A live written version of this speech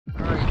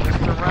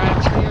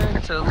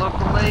to the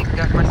local lake,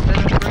 got my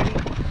setup ready.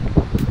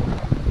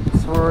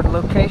 Sword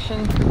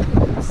location.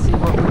 Let's see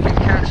what we can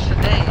catch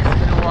today. It's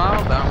been a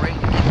while, but I'm ready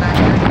to get back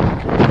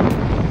ready.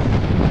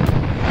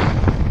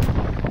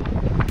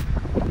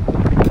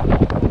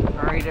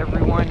 Alright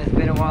everyone, it's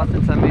been a while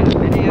since I made a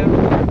video.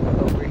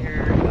 Over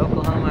here in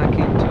Oklahoma, I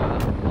came to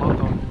a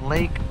local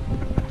lake.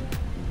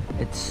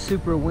 It's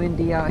super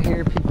windy out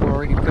here. People are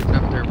already putting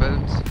up their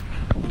boats.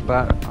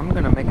 But I'm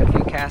going to make a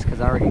few casts because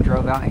I already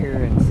drove out here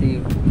and see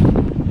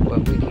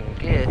what we can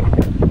get.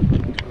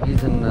 I'm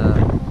using a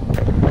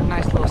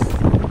nice little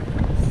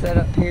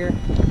setup here.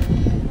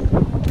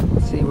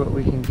 Let's see what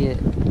we can get.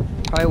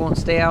 Probably won't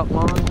stay out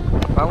long.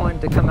 If I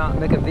wanted to come out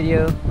and make a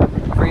video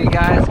for you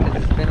guys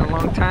because it's been a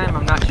long time,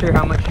 I'm not sure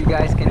how much you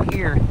guys can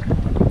hear.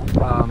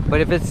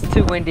 But if it's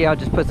too windy, I'll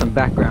just put some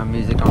background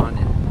music on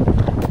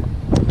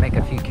and make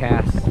a few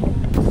casts.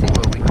 See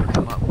what we can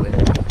come up with.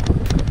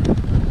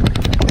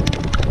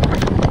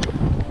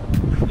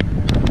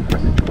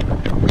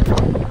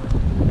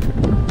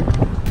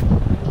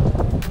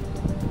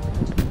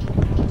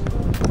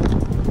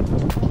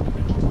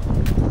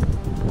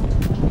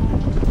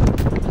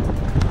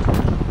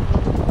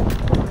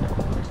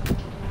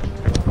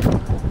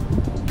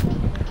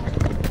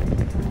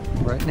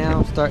 Right now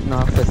I'm starting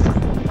off with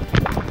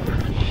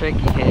shaky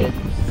head,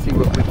 see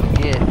what we can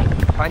get.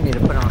 Probably need to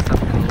put on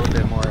something a little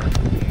bit more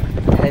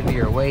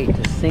heavier weight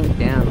to sink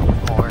down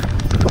more.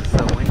 It's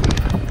so windy.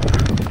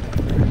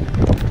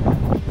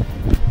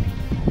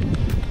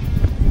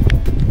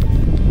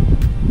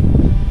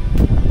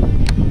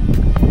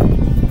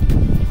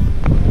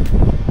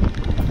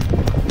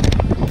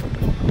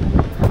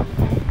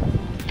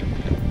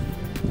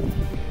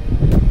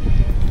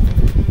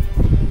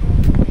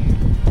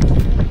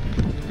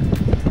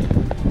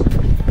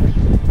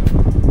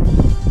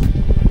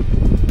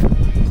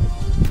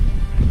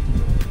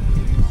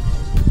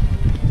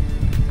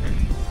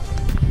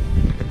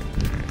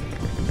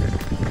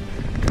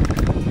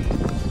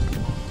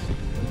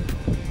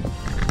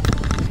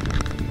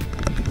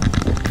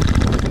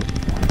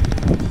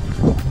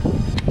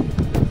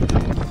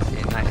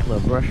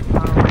 Brush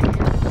pile right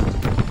here.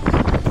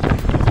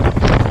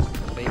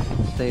 The bait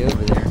can stay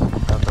over there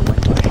without the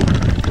wind pushing.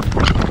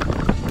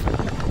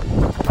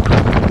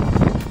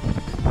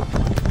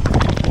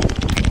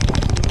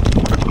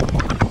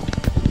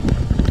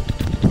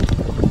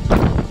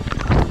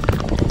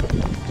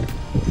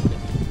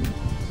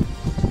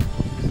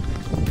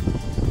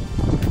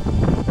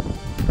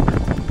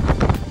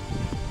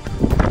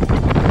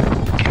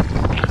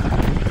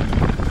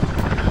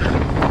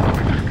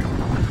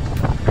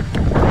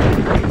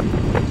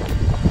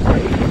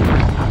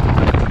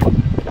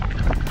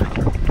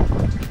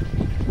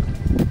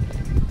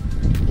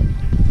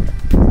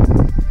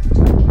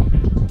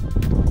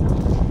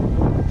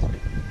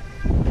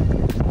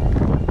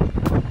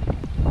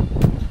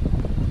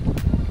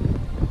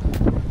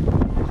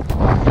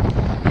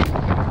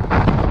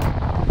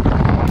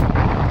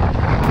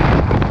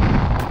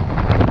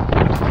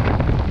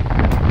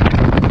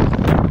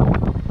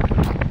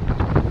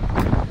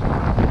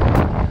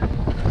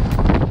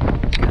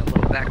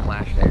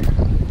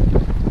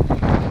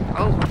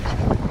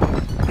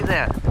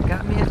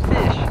 Got me a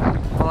fish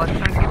while I was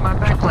trying to get my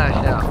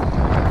backlash out.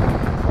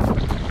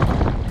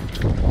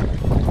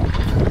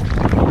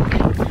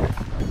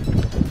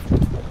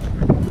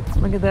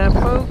 Look at that,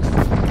 folks.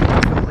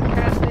 The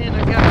cast in, I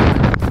got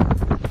it.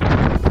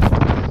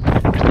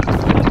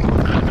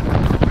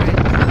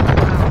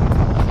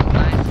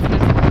 Nice.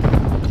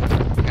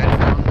 Got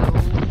it on the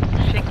old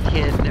shaky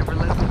head, never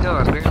let me go. I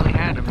barely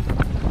had him. It's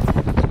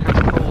kind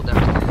of cold out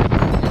there.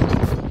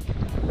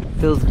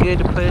 Feels good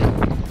to put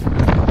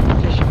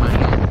fish in my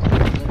hand.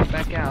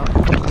 Back out.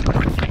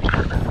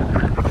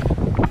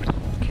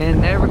 Can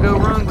never go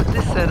wrong with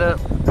this setup.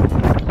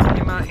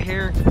 Came out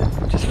here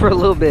just for a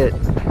little bit. I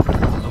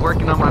was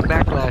working on my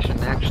backlash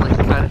and actually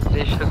got a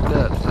fish hooked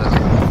up, so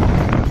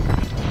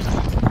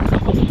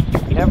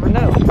you never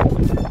know.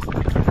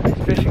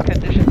 These fishing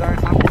conditions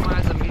aren't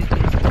optimized. I'm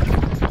using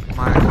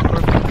my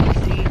Scorpion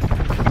DC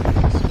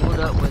spooled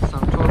up with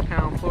some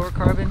 12-pound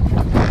fluorocarbon.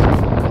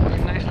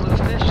 And nice little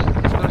fish.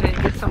 Let's go ahead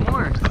and get some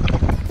more.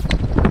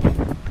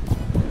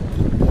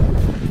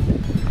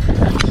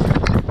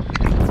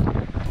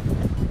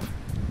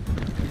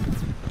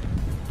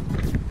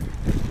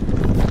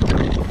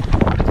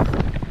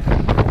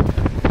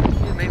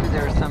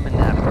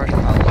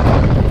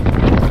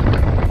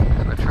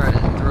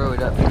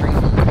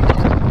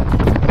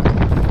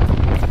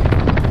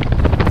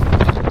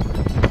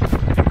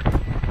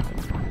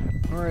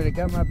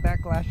 Got my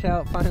backlash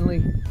out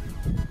finally.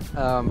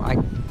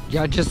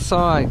 I just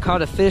saw I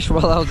caught a fish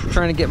while I was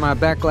trying to get my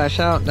backlash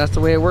out. That's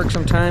the way it works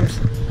sometimes,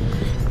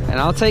 and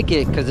I'll take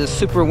it because it's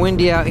super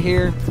windy out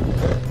here.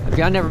 If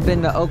y'all never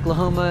been to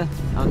Oklahoma,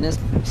 on this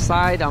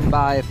side I'm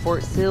by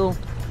Fort Sill.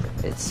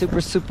 It's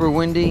super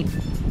windy.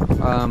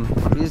 I'm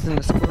using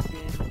the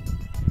Scorpion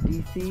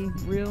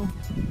DC reel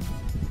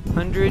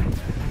 100.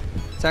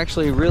 It's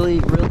actually really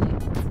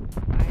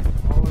nice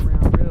all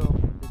around reel.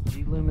 The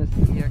G-Loomis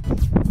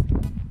E6x.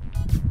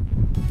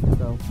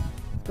 So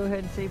go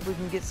ahead and see if we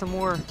can get some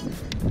more.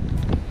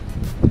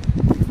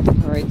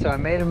 Alright, so I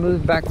made a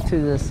move back to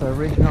this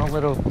original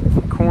little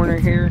corner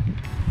here.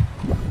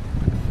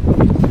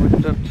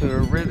 Switched up to a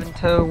ribbon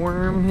toe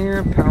worm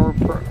here, Power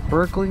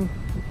Berkeley.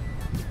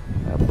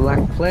 A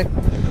black fleck,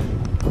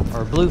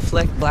 or blue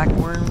fleck black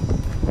worm.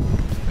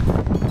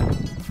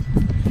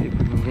 See if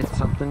we can get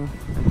something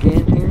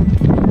again here.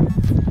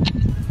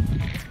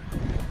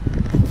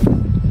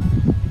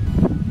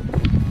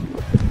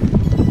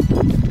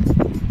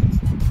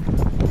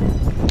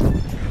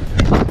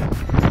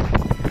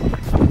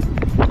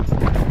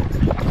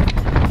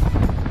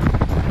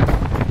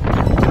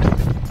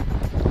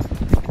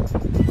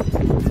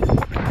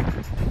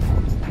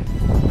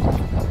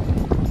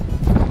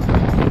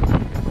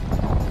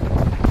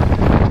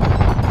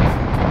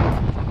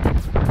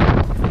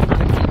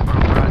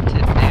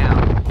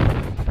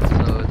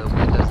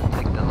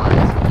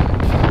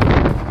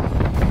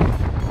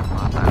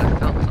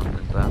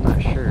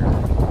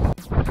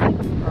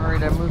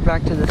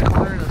 Back to this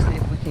corner, let's see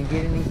if we can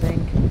get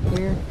anything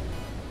here.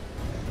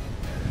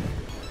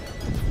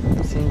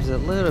 Seems a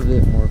little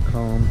bit more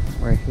calm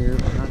right here,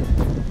 but not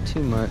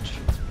too much.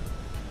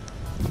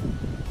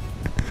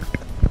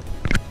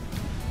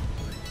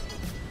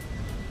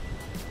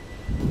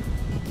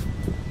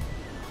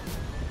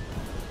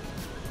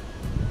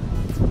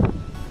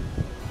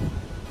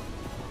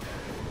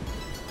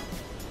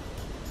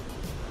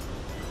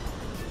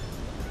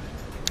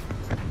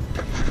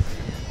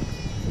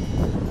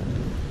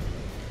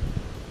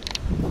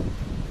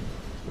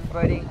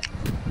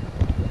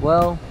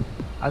 Well,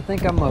 I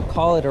think I'm gonna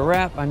call it a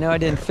wrap. I know I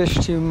didn't fish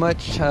too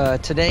much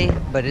today,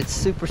 but it's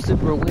super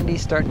windy,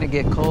 starting to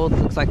get cold.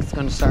 Looks like it's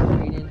gonna start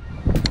raining,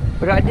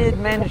 but I did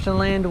manage to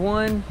land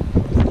one.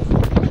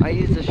 I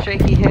used a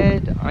shaky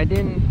head. I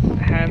didn't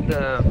have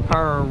the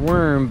power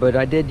worm, but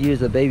I did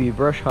use a baby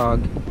brush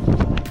hog.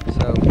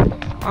 So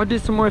I'll do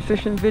some more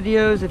fishing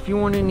videos. If you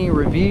want any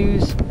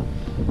reviews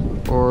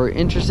or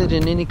interested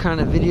in any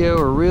kind of video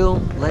or reel,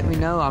 let me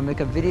know. I'll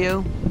make a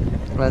video.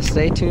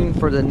 Stay tuned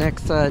for the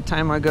next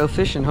time I go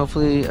fishing.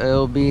 Hopefully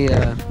it'll be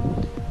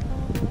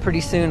pretty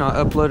soon.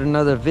 I'll upload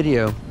another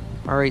video.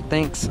 Alright,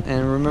 thanks,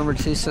 and remember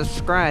to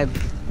subscribe.